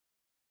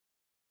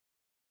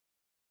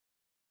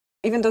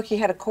Even though he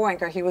had a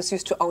co-anchor, he was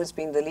used to always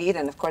being the lead,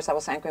 and of course I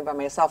was anchoring by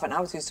myself, and I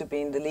was used to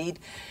being the lead.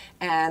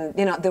 And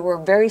you know, there were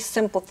very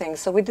simple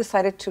things. So we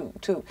decided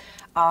to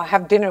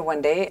have dinner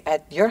one day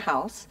at your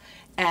house,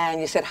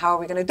 and you said, "How are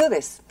we going to do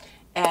this?"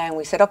 And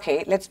we said,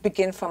 "Okay, let's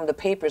begin from the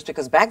papers,"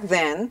 because back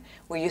then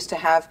we used to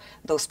have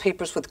those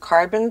papers with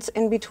carbons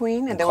in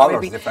between, and there were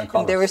maybe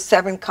there were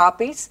 7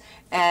 copies,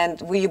 and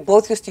we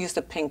both used to use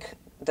the pink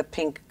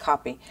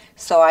copy.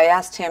 So I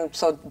asked him,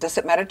 "So does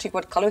it matter to you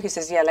what color?" He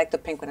says, "Yeah, I like the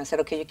pink one." I said,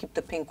 "Okay, you keep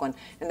the pink one."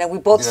 And then we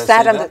both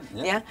sat on the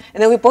and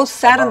then we both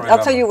sat on.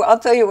 I'll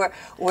tell you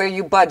where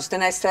you budged.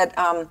 And I said,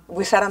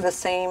 we sat on the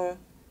same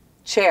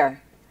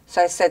chair.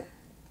 So I said,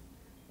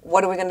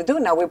 "What are we going to do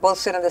now? We both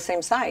sit on the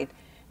same side."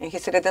 And he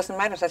said, "It doesn't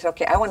matter." So I said,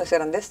 "Okay, I want to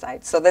sit on this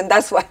side." So then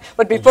that's why.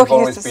 But before he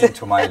used to sit. You've always been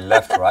to my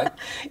left, right?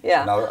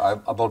 Yeah. Now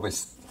I've always.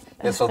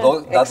 Yeah.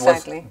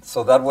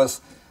 So that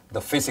was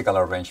the physical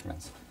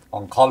arrangements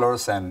on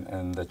colors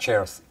and the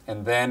chairs,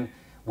 and then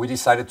we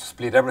decided to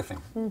split everything.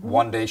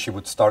 One day she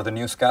would start the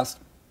newscast,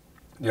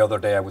 the other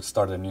day I would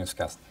start the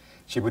newscast.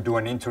 She would do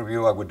an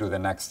interview, I would do the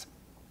next.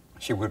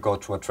 She would go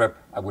to a trip,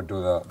 I would do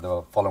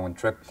the following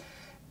trip.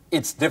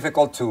 It's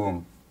difficult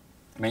to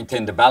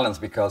maintain the balance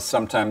because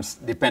sometimes,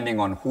 depending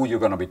on who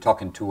you're going to be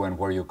talking to and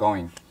where you're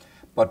going,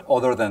 but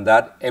other than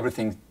that,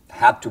 everything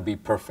had to be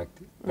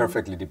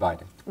perfectly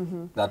divided.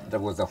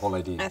 That was the whole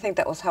idea. I think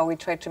that was how we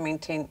tried to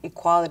maintain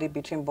equality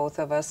between both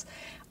of us.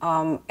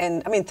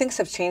 And I mean, things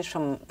have changed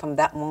from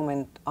that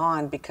moment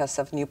on because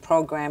of new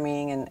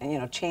programming and you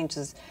know,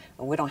 changes.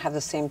 We don't have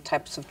the same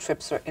types of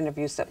trips or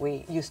interviews that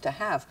we used to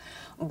have.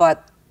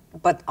 But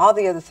all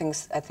the other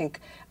things, I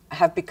think,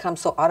 have become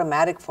so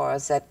automatic for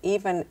us that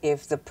even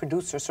if the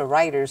producers or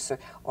writers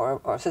or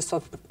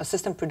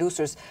assistant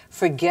producers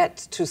forget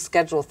to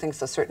schedule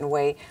things a certain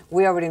way,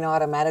 we already know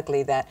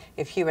automatically that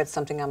if he read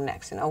something, I'm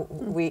next. You know,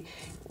 we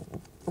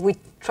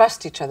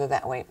trust each other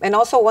that way. And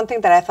also one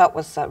thing that I thought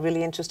was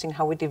really interesting,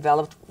 how we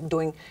developed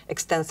doing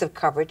extensive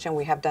coverage, and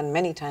we have done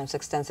many times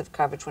extensive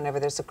coverage whenever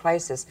there's a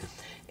crisis,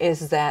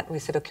 is that we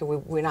said, okay,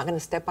 we're not going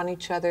to step on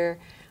each other,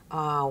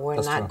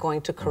 we're not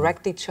going to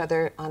correct each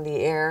other on the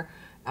air.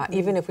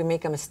 Even if we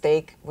make a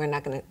mistake, we're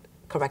not going to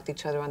correct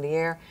each other on the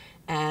air.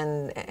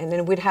 And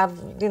then we'd have,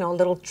 you know,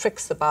 little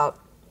tricks about,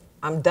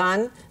 I'm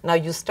done, now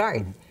you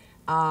start.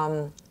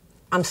 I'm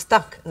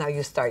stuck, now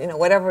you start, you know,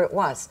 whatever it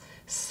was.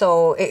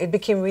 So it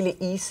became really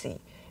easy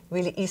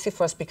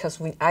for us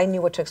because I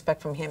knew what to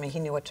expect from him and he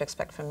knew what to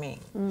expect from me.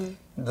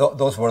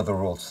 Those were the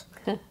rules.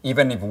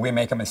 Even if we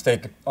make a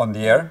mistake on the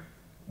air,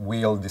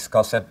 we'll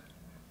discuss it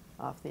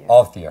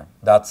off the air.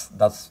 That's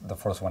the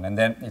first one. And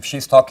then if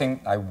she's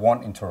talking, I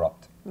won't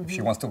interrupt. If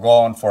she wants to go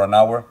on for an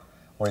hour,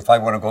 or if I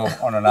want to go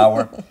on an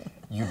hour,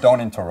 you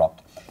don't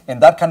interrupt.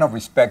 And that kind of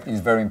respect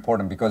is very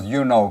important because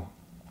you know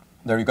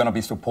that you're going to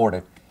be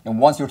supported. And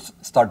once you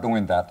start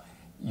doing that,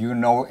 you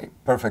know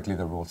perfectly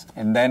the rules.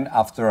 And then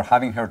after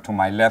having her to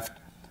my left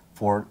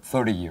for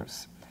 30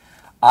 years,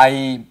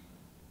 I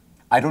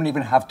don't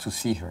even have to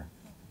see her.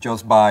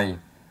 Just by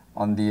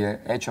on the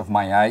edge of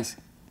my eyes,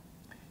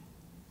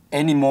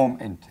 any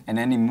moment and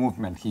any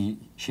movement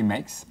she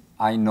makes,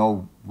 I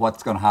know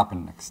what's going to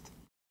happen next.